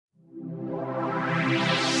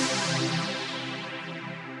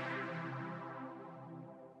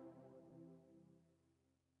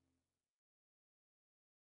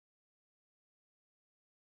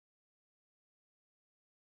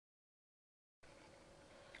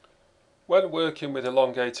When working with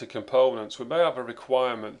elongated components, we may have a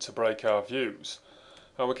requirement to break our views,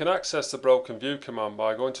 and we can access the broken view command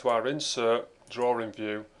by going to our Insert, Drawing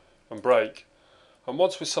View and Break. And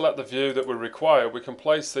once we select the view that we require, we can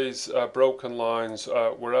place these broken lines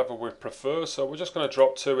wherever we prefer. So we're just going to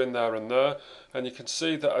drop two in there, and you can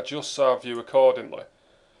see that adjusts our view accordingly.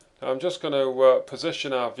 Now I'm just going to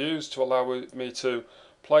position our views to allow me to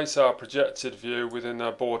place our projected view within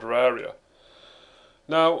our border area.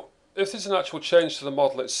 Now, if there's an actual change to the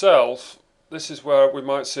model itself, this is where we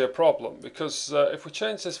might see a problem, because if we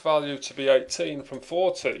change this value to be 18 from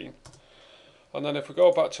 14, and then if we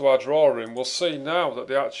go back to our drawing, we'll see now that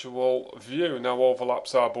the actual view now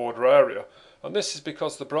overlaps our border area. And this is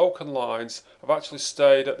because the broken lines have actually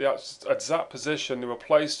stayed at the exact position they were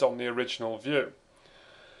placed on the original view.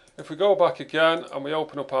 If we go back again and we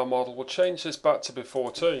open up our model, we'll change this back to be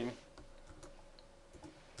 14.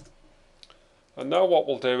 And now what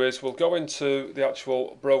we'll do is we'll go into the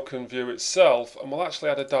actual broken view itself, and we'll actually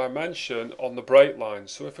add a dimension on the break line.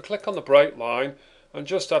 So if we click on the break line and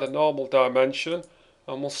just add a normal dimension,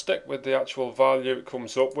 and we'll stick with the actual value it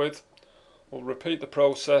comes up with. We'll repeat the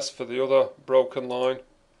process for the other broken line,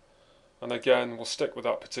 and again we'll stick with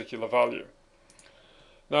that particular value.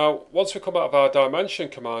 Now once we come out of our dimension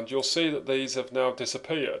command, you'll see that these have now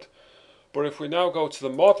disappeared. But if we now go to the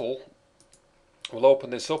model, we'll open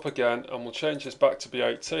this up again and we'll change this back to be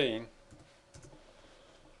 18.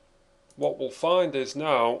 What we'll find is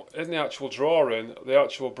now in the actual drawing, the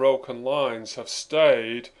actual broken lines have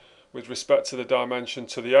stayed with respect to the dimension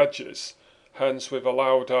to the edges. Hence we've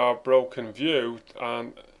allowed our broken view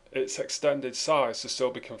and its extended size to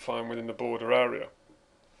still be confined within the border area.